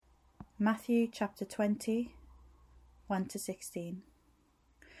Matthew chapter 20, 1-16.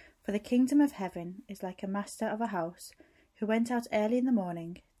 For the kingdom of heaven is like a master of a house who went out early in the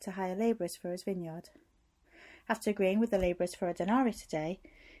morning to hire labourers for his vineyard. After agreeing with the labourers for a denarius a day,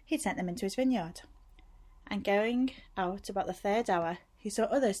 he sent them into his vineyard. And going out about the third hour, he saw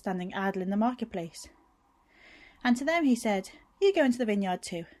others standing idle in the marketplace. And to them he said, You go into the vineyard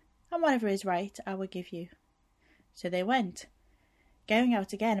too, and whatever is right I will give you. So they went. Going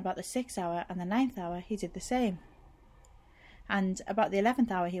out again about the 6th hour and the 9th hour, he did the same. And about the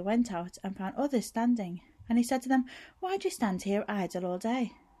 11th hour he went out and found others standing. And he said to them, Why do you stand here idle all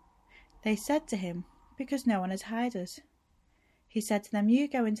day? They said to him, Because no one has hired us. He said to them, You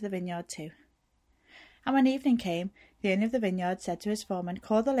go into the vineyard too. And when evening came, the owner of the vineyard said to his foreman,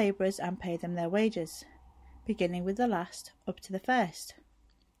 Call the labourers and pay them their wages, beginning with the last up to the first.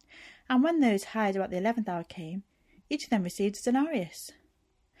 And when those hired about the 11th hour came, each of them received a denarius.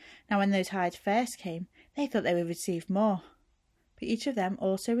 Now when those hired first came, they thought they would receive more, but each of them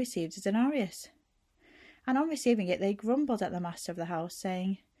also received a denarius. And on receiving it, they grumbled at the master of the house,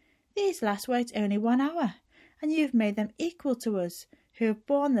 saying, These last worked only 1 hour, and you have made them equal to us, who have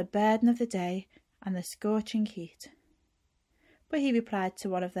borne the burden of the day and the scorching heat. But he replied to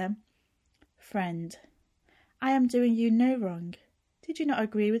one of them, Friend, I am doing you no wrong. Did you not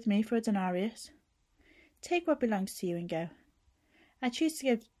agree with me for a denarius? Take what belongs to you and go. I choose to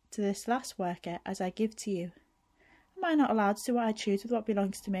give to this last worker as I give to you. Am I not allowed to do what I choose with what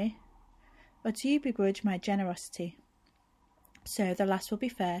belongs to me? Or do you begrudge my generosity? So the last will be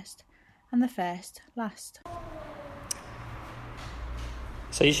first, and the first last.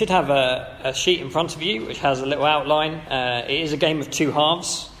 So you should have a sheet in front of you which has a little outline. It is a game of two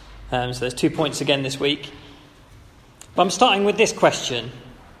halves, so there's 2 points again this week. But I'm starting with this question,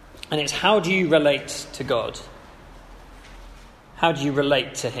 and it's how do you relate to God? How do you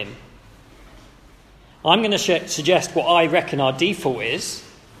relate to him? I'm going to suggest what I reckon our default is,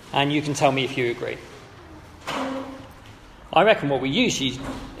 and you can tell me if you agree. I reckon how we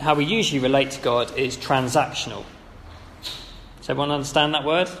usually relate to God is transactional. Does everyone understand that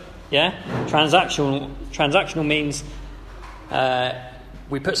word? Yeah? Transactional means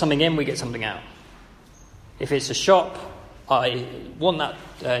we put something in, we get something out. If it's a shop, I want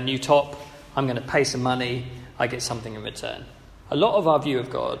that new top, I'm going to pay some money, I get something in return. A lot of our view of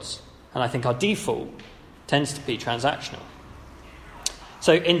God, and I think our default, tends to be transactional.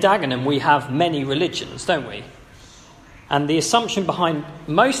 So in Dagenham we have many religions, don't we? And the assumption behind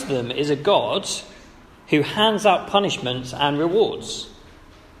most of them is a God who hands out punishments and rewards,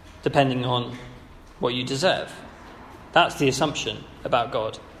 depending on what you deserve. That's the assumption about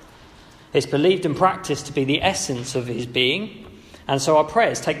God. It's believed and practiced to be the essence of his being. And so our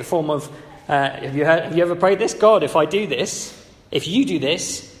prayers take the form of, have you ever prayed this? God, if I do this, if you do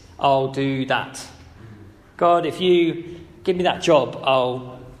this, I'll do that. God, if you give me that job,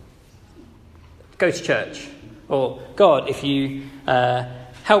 I'll go to church. Or God, if you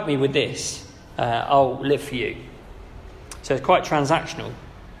help me with this, I'll live for you. So it's quite transactional.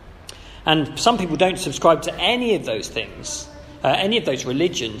 And some people don't subscribe to any of those things, any of those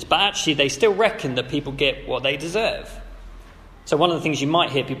religions, but actually they still reckon that people get what they deserve. So one of the things you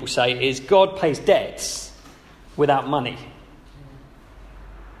might hear people say is God pays debts without money,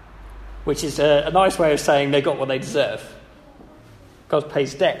 which is a nice way of saying they got what they deserve. God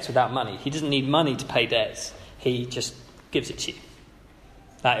pays debts without money. He doesn't need money to pay debts. He just gives it to you.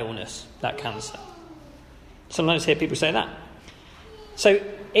 That illness, that cancer. Sometimes I hear people say that. So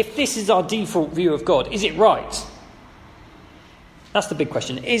if this is our default view of God, is it right? That's the big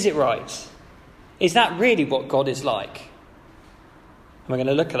question. Is it right? Is that really what God is like? And we're going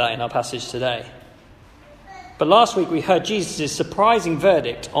to look at that in our passage today. But last week we heard Jesus' surprising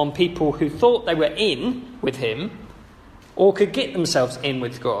verdict on people who thought they were in with him or could get themselves in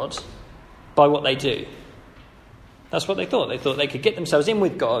with God by what they do. That's what they thought. They thought they could get themselves in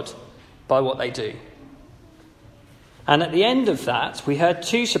with God by what they do. And at the end of that, we heard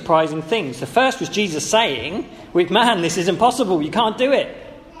two surprising things. The first was Jesus saying, Man, this is impossible. You can't do it.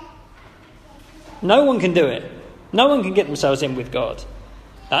 No one can do it. No one can get themselves in with God.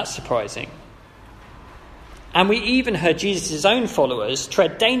 That's surprising. And we even heard Jesus' own followers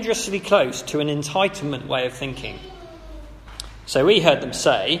tread dangerously close to an entitlement way of thinking. So we heard them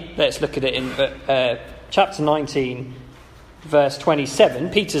say, let's look at it in chapter 19, verse 27.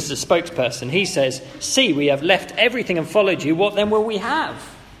 Peter's the spokesperson. He says, See, we have left everything and followed you. What then will we have?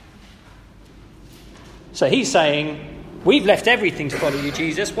 So he's saying, we've left everything to follow you,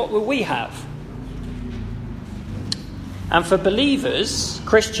 Jesus. What will we have? And for believers,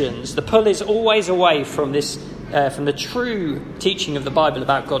 Christians, the pull is always away from this from the true teaching of the Bible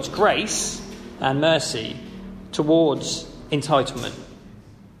about God's grace and mercy towards entitlement.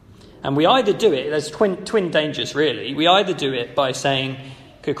 And we either do it, there's twin dangers really. We either do it by saying,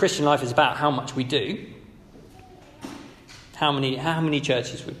 okay, Christian life is about how much we do. How many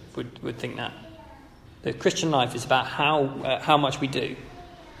churches would think that? The Christian life is about how much we do.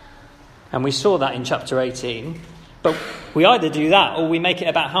 And we saw that in chapter 18. But we either do that or we make it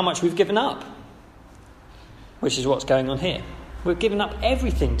about how much we've given up. Which is what's going on here. We've given up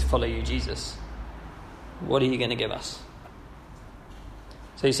everything to follow you, Jesus. What are you going to give us?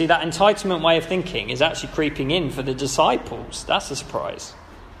 So you see, that entitlement way of thinking is actually creeping in for the disciples. That's a surprise.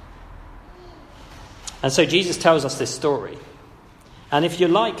 And so Jesus tells us this story. And if you're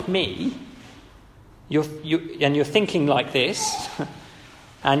like me, you're thinking like this,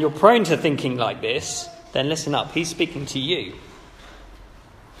 and you're prone to thinking like this, then listen up. He's speaking to you.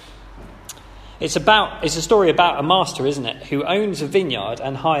 It's a story about a master, isn't it, who owns a vineyard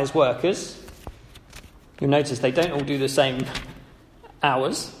and hires workers. You'll notice they don't all do the same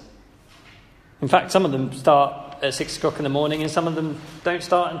hours. In fact, some of them start at 6 o'clock in the morning and some of them don't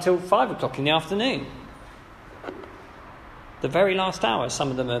start until 5 o'clock in the afternoon. The very last hour,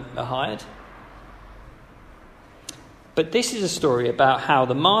 some of them are hired. But this is a story about how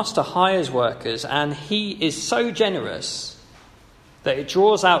the master hires workers and he is so generous that it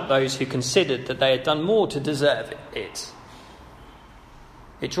draws out those who considered that they had done more to deserve it.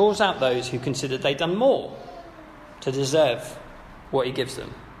 It draws out those who considered they'd done more to deserve what he gives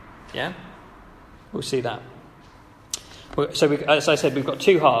them. Yeah? We'll see that. So, as I said, we've got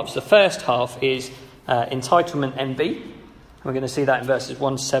two halves. The first half is entitlement envy. We're going to see that in verses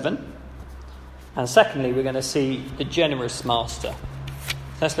 1 to 7. And secondly, we're going to see the generous master.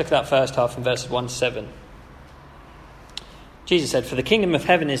 Let's look at that first half in verses 1 to 7. Jesus said, "For the kingdom of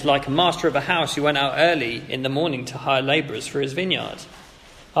heaven is like a master of a house who went out early in the morning to hire labourers for his vineyard.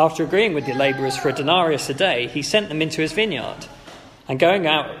 After agreeing with the labourers for a denarius a day, he sent them into his vineyard. And going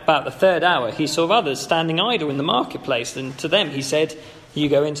out about the third hour, he saw others standing idle in the marketplace, and to them he said, 'You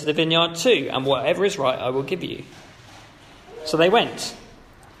go into the vineyard too, and whatever is right I will give you.' So they went.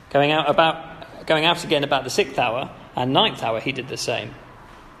 Going out again about the 6th hour, and 9th hour he did the same.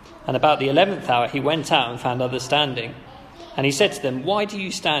 And about the 11th hour he went out and found others standing. And he said to them, 'Why do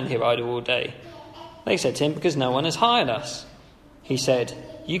you stand here idle all day?' They said to him, 'Because no one has hired us.' He said,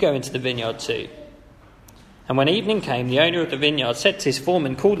 'You go into the vineyard too.' And when evening came, the owner of the vineyard said to his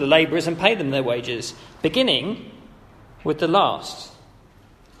foreman, 'Call the labourers and pay them their wages, beginning with the last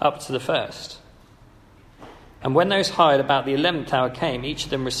up to the first.' And when those hired about the 11th hour came, each of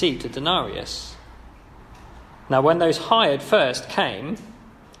them received a denarius. Now when those hired first came,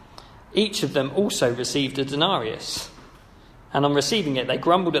 each of them also received a denarius. And on receiving it, they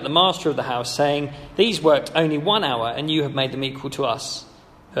grumbled at the master of the house, saying, 'These worked only 1 hour, and you have made them equal to us,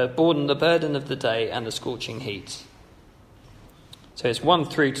 who have borne the burden of the day and the scorching heat.'" So it's 1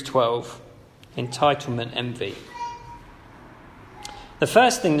 through to 12, entitlement envy. The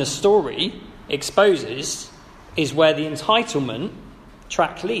first thing the story exposes is where the entitlement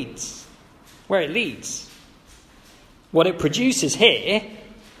track leads, where it leads. What it produces here,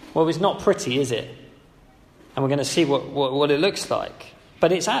 well, it's not pretty, is it? And we're going to see what it looks like.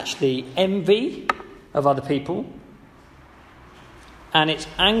 But it's actually envy of other people, and it's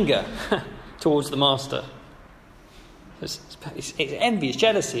anger towards the master. It's envy, it's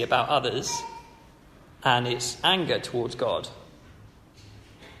jealousy about others, and it's anger towards God.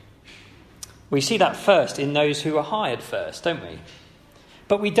 We see that first in those who are hired first, don't we?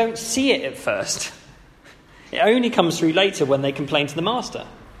 But we don't see it at first. It only comes through later when they complain to the master.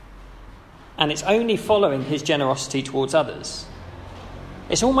 And it's only following his generosity towards others.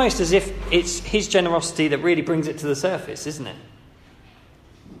 It's almost as if it's his generosity that really brings it to the surface, isn't it?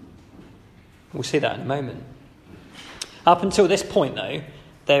 We'll see that in a moment. Up until this point, though,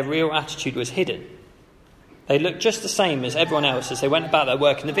 their real attitude was hidden. They looked just the same as everyone else as they went about their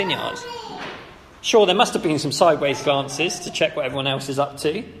work in the vineyard. Sure, there must have been some sideways glances to check what everyone else is up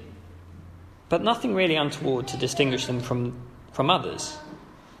to, but nothing really untoward to distinguish them from others.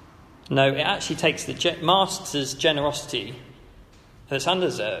 No, it actually takes the master's generosity that's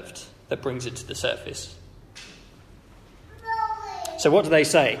undeserved that brings it to the surface. So what do they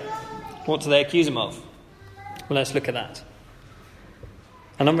say? What do they accuse him of? Well, let's look at that.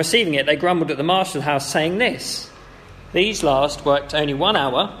 And on receiving it, they grumbled at the master of the house, saying this, "These last worked only 1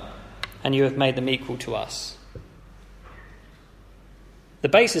 hour, and you have made them equal to us." The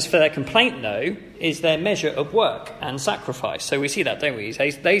basis for their complaint, though, is their measure of work and sacrifice. So we see that, don't we?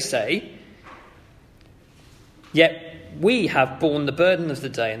 They say, "Yet we have borne the burden of the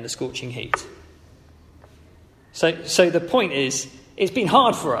day and the scorching heat." So the point is, it's been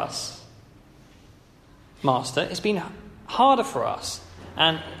hard for us, Master. It's been harder for us.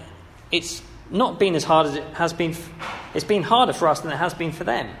 And it's not been as hard as it has been. It's been harder for us than it has been for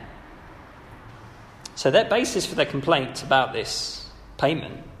them. So their basis for their complaint about this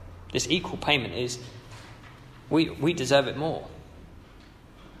payment, this equal payment, is we deserve it more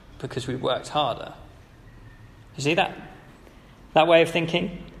because we worked harder. You see that way of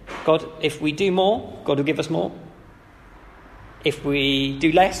thinking? God, if we do more, God will give us more. If we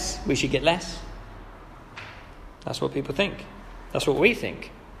do less, we should get less. That's what people think. That's what we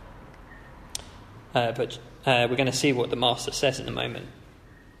think. But we're going to see what the Master says in a moment.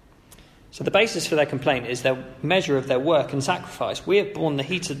 So the basis for their complaint is their measure of their work and sacrifice. We have borne the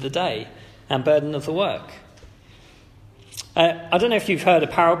heat of the day and burden of the work. I don't know if you've heard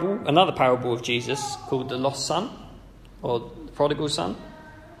another parable of Jesus called the lost son or the prodigal son.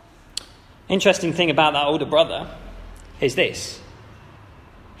 Interesting thing about that older brother is this.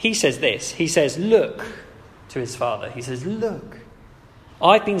 He says this. He says, look, to his father. He says, look,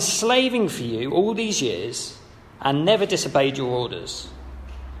 I've been slaving for you all these years and never disobeyed your orders.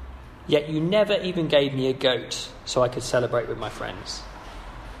 Yet you never even gave me a goat so I could celebrate with my friends.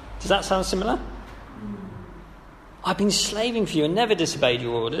 Does that sound similar? I've been slaving for you and never disobeyed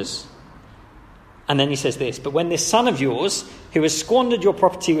your orders. And then he says this, but when this son of yours, who has squandered your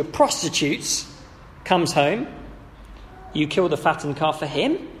property with prostitutes, comes home, you kill the fattened calf for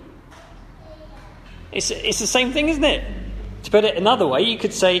him? It's the same thing, isn't it? To put it another way, you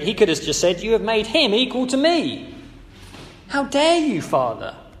could say, he could have just said, you have made him equal to me. How dare you,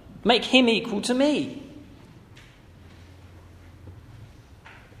 Father, make him equal to me?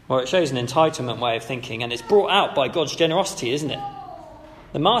 Well, it shows an entitlement way of thinking, and it's brought out by God's generosity, isn't it?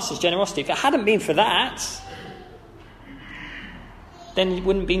 The Master's generosity. If it hadn't been for that, then it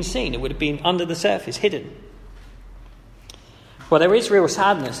wouldn't have been seen. It would have been under the surface, hidden. Well, there is real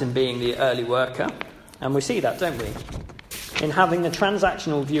sadness in being the early worker, and we see that, don't we? In having the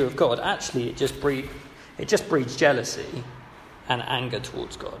transactional view of God, actually it just breeds jealousy and anger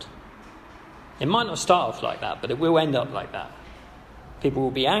towards God. It might not start off like that, but it will end up like that. People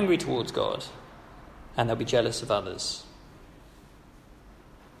will be angry towards God, and they'll be jealous of others.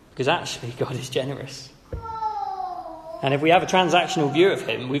 Because actually God is generous. And if we have a transactional view of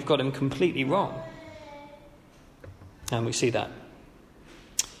him, we've got him completely wrong. And we see that.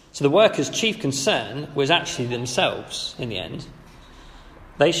 So the workers' chief concern was actually themselves in the end.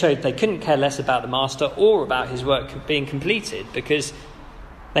 They showed they couldn't care less about the Master or about his work being completed, because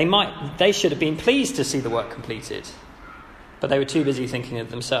they should have been pleased to see the work completed, but they were too busy thinking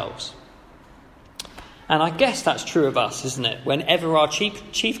of themselves. And I guess that's true of us, isn't it? Whenever our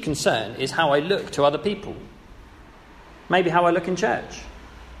chief concern is how I look to other people. Maybe how I look in church.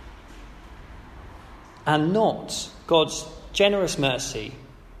 And not God's generous mercy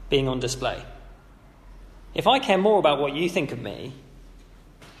being on display. If I care more about what you think of me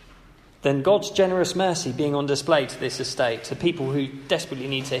than God's generous mercy being on display to this estate, to people who desperately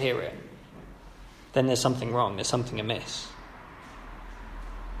need to hear it, then there's something wrong, there's something amiss.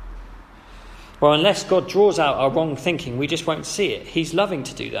 Well, unless God draws out our wrong thinking, we just won't see it. He's loving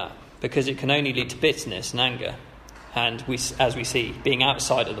to do that, because it can only lead to bitterness and anger, and as we see, being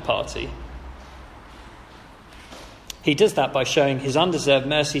outside of the party. He does that by showing his undeserved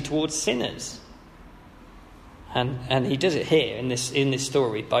mercy towards sinners. And he does it here in this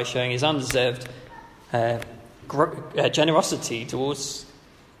story by showing his undeserved generosity towards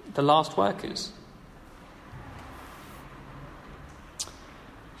the last workers.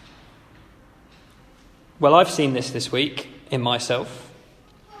 Well, I've seen this week in myself.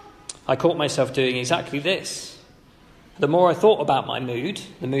 I caught myself doing exactly this. The more I thought about my mood,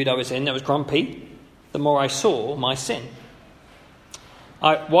 the mood I was in, I was grumpy, the more I saw my sin.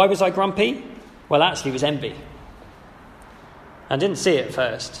 Why was I grumpy? Well, actually it was envy. I didn't see it at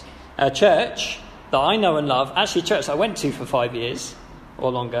first. A church that I know and love, actually a church I went to for 5 years or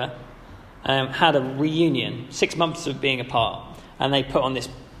longer, had a reunion, 6 months of being apart, and they put on this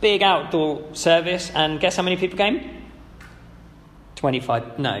big outdoor service, and guess how many people came?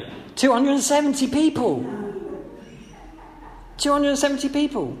 270 people. 270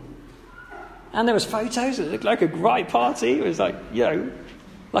 people. And there was photos. It looked like a great party. It was like,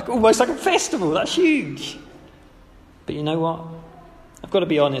 almost like a festival. That's huge. But you know what? I've got to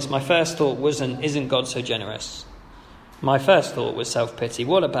be honest. My first thought isn't God so generous? My first thought was self-pity.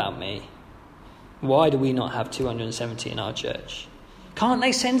 What about me? Why do we not have 270 in our church? Can't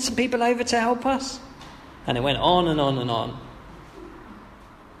they send some people over to help us? And it went on and on and on.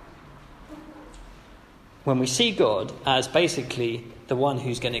 When we see God as basically the one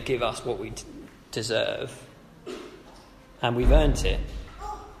who's going to give us what we deserve, and we've earned it,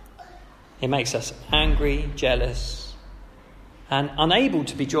 it makes us angry, jealous, and unable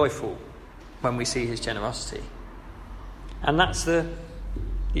to be joyful when we see his generosity. And that's the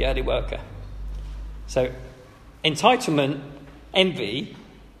early worker. So entitlement, envy,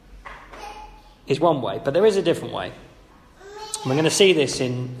 is one way, but there is a different way. And we're going to see this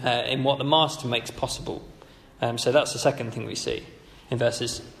in what the master makes possible. So that's the second thing we see in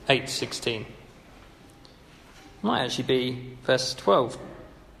verses 8 to 16. Might actually be verse 12,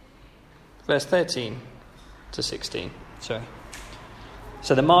 verse 13 to 16. Sorry.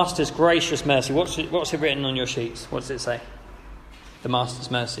 So the master's gracious mercy. What's it written on your sheets? What does it say? The master's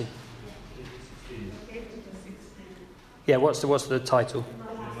mercy. Yeah. What's the title?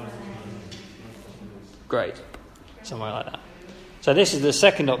 Great. Somewhere like that. So this is the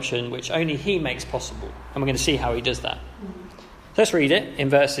second option, which only he makes possible, and we're going to see how he does that. Let's read it in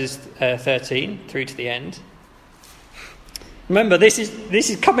verses 13 through to the end. Remember, this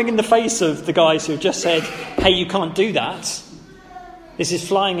is coming in the face of the guys who have just said, "Hey, you can't do that." This is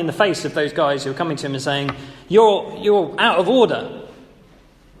flying in the face of those guys who are coming to him and saying, "You're out of order.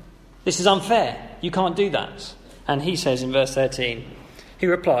 This is unfair. You can't do that." And he says in verse 13, he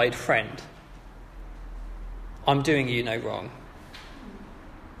replied, "Friend, I'm doing you no wrong.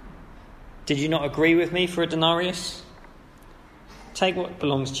 Did you not agree with me for a denarius? Take what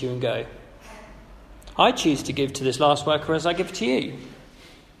belongs to you and go. I choose to give to this last worker as I give to you.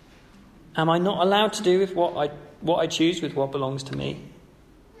 Am I not allowed to do with what I choose with what belongs to me?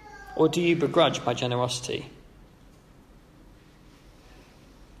 Or do you begrudge my generosity?"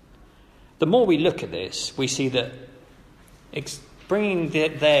 The more we look at this, we see that bringing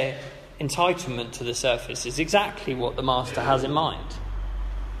their entitlement to the surface is exactly what the master has in mind.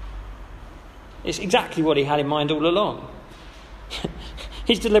 It's exactly what he had in mind all along.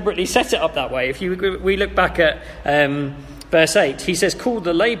 He's deliberately set it up that way. If we look back at verse 8, he says, "Call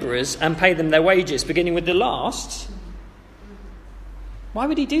the labourers and pay them their wages, beginning with the last." Why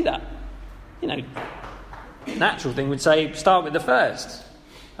would he do that? Natural thing would say, start with the first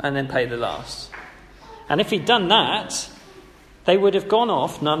and then pay the last. And if he'd done that, they would have gone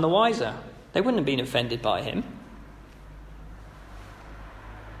off none the wiser. They wouldn't have been offended by him.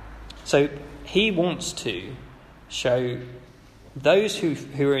 So he wants to show those who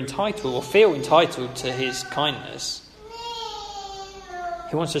are entitled or feel entitled to his kindness,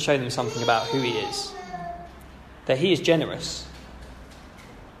 he wants to show them something about who he is. That he is generous.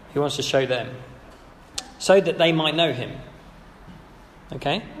 He wants to show them so that they might know him.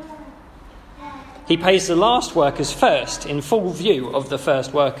 Okay? He pays the last workers first in full view of the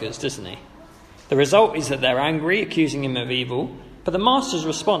first workers, doesn't he? The result is that they're angry, accusing him of evil, but the master's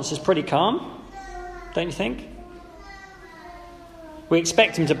response is pretty calm, don't you think? We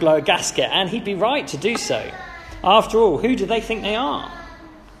expect him to blow a gasket, and he'd be right to do so. After all, who do they think they are?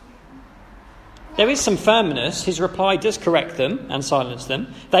 There is some firmness. His reply does correct them and silence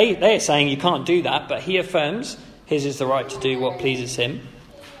them. They're saying you can't do that, but he affirms his is the right to do what pleases him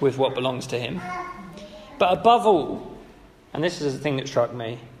with what belongs to him. But above all, and this is the thing that struck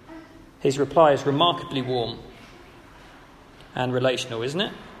me, his reply is remarkably warm and relational, isn't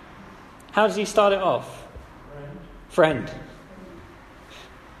it? How does he start it off? Friend.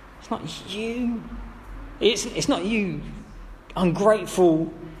 It's not you. It's not you,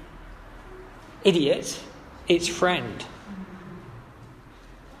 ungrateful idiot. It's friend.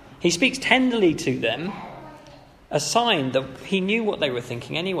 He speaks tenderly to them, a sign that he knew what they were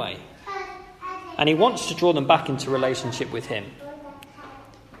thinking anyway. And he wants to draw them back into relationship with him.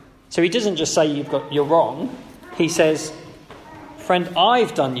 So he doesn't just say you're wrong. He says, "Friend,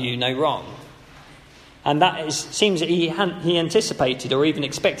 I've done you no wrong." And that seems that he anticipated or even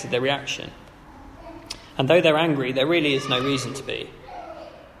expected their reaction. And though they're angry, there really is no reason to be.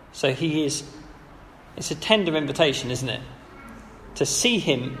 So it's a tender invitation, isn't it? To see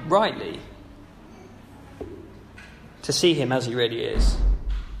him rightly. To see him as he really is.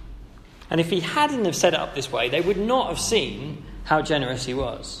 And if he hadn't have set it up this way, they would not have seen how generous he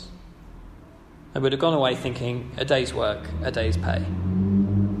was. They would have gone away thinking, a day's work, a day's pay.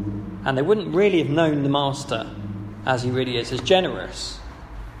 And they wouldn't really have known the master as he really is, as generous,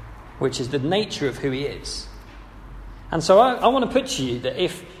 which is the nature of who he is. And so I want to put to you that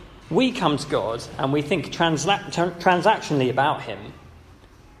if we come to God and we think transactionally about him,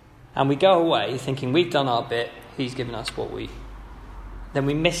 and we go away thinking we've done our bit, he's given us then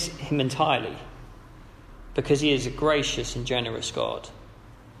we miss him entirely, because he is a gracious and generous God.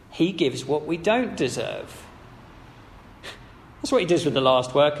 He gives what we don't deserve. That's what he does with the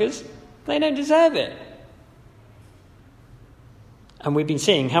last workers. They don't deserve it. And we've been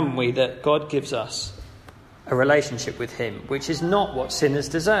seeing, haven't we, that God gives us a relationship with him, which is not what sinners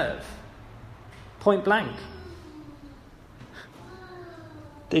deserve. Point blank.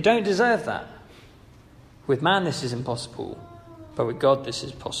 They don't deserve that. With man this is impossible, but with God this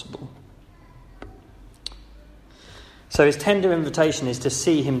is possible. So his tender invitation is to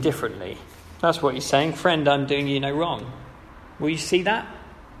see him differently. That's what he's saying. Friend, I'm doing you no wrong. Will you see that?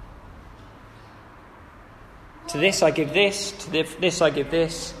 To this I give this, to this I give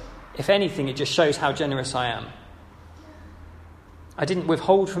this. If anything, it just shows how generous I am. I didn't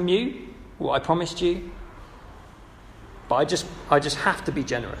withhold from you what I promised you, but I just have to be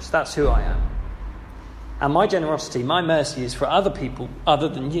generous. That's who I am. And my generosity, my mercy is for other people other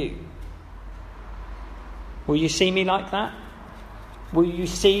than you. Will you see me like that? Will you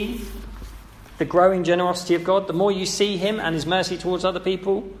see the growing generosity of God? The more you see him and his mercy towards other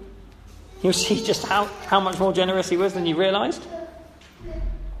people, you'll see just how much more generous he was than you realised.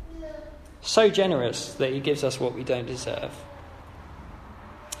 So generous that he gives us what we don't deserve.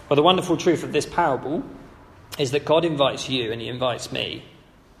 Well, the wonderful truth of this parable is that God invites you and he invites me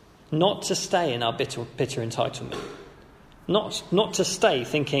not to stay in our bitter entitlement. Not to stay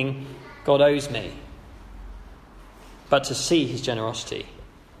thinking God owes me, but to see his generosity.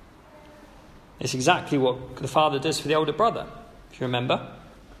 It's exactly what the father does for the older brother, if you remember.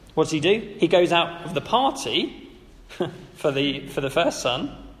 What does he do? He goes out of the party for the first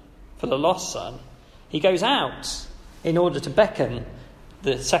son, for the lost son. He goes out in order to beckon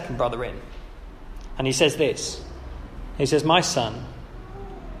the second brother in. And he says this. He says, my son,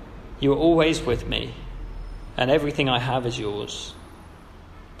 you are always with me, and everything I have is yours.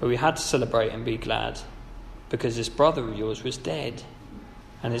 But we had to celebrate and be glad, because this brother of yours was dead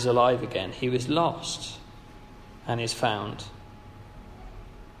and is alive again. He was lost and is found.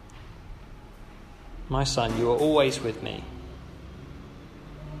 My son, you are always with me.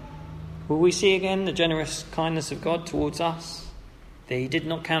 Will we see again the generous kindness of God towards us? That he did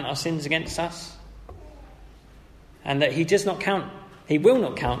not count our sins against us? And that he will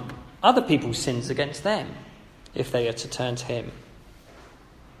not count other people's sins against them if they are to turn to him.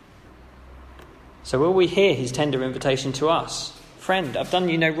 So will we hear his tender invitation to us? Friend, I've done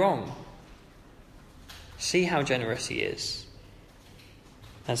you no wrong. See how generous he is.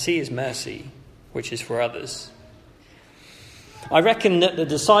 And see his mercy, which is for others. I reckon that the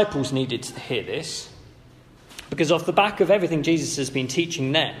disciples needed to hear this, because off the back of everything Jesus has been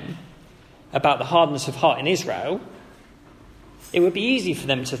teaching them about the hardness of heart in Israel, it would be easy for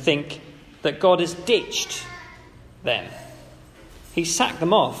them to think that God has ditched them. He sacked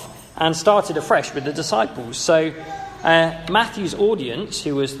them off and started afresh with the disciples. So Matthew's audience,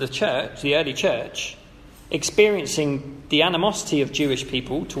 who was the church, the early church, experiencing the animosity of Jewish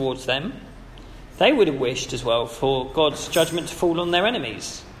people towards them, they would have wished as well for God's judgment to fall on their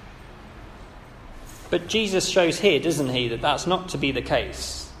enemies. But Jesus shows here, doesn't he, that that's not to be the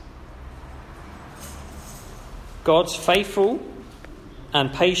case. God's faithful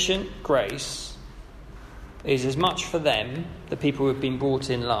and patient grace is as much for them, the people who have been brought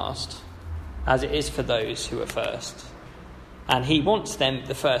in last, as it is for those who are first. And he wants them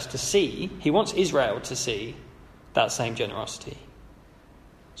the first to see, he wants Israel to see that same generosity.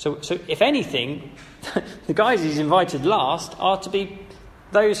 So if anything, the guys he's invited last are to be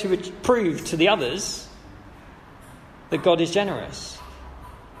those who would prove to the others that God is generous.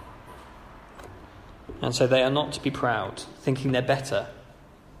 And so they are not to be proud, thinking they're better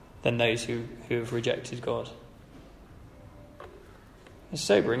than those who have rejected God. It's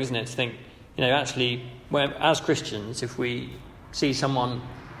sobering, isn't it, to think, actually, as Christians, if we see someone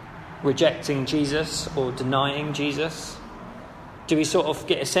rejecting Jesus or denying Jesus, do we sort of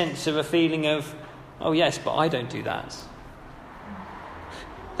get a sense of a feeling of, oh yes, but I don't do that.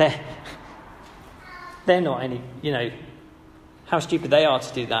 They're not any, how stupid they are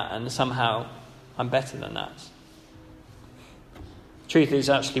to do that, and somehow I'm better than that. Truth is,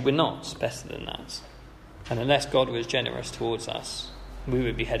 actually, we're not better than that. And unless God was generous towards us, we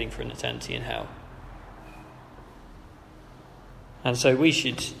would be heading for an eternity in hell. And so we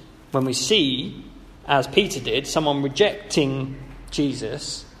should, when we see, as Peter did, someone rejecting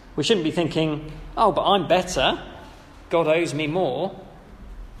Jesus, we shouldn't be thinking, oh, but I'm better, God owes me more.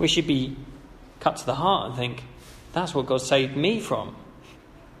 We should be cut to the heart and think, that's what God saved me from.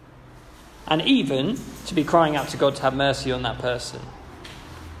 And even to be crying out to God to have mercy on that person,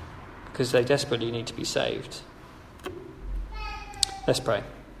 because they desperately need to be saved. Let's pray.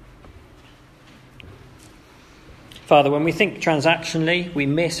 Father, when we think transactionally, we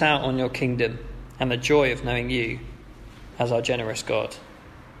miss out on your kingdom and the joy of knowing you as our generous God.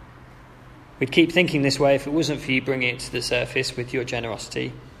 We'd keep thinking this way if it wasn't for you bringing it to the surface with your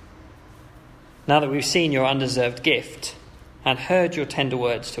generosity. Now that we've seen your undeserved gift and heard your tender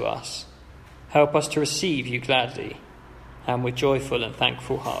words to us, help us to receive you gladly and with joyful and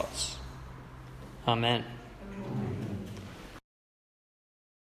thankful hearts. Amen.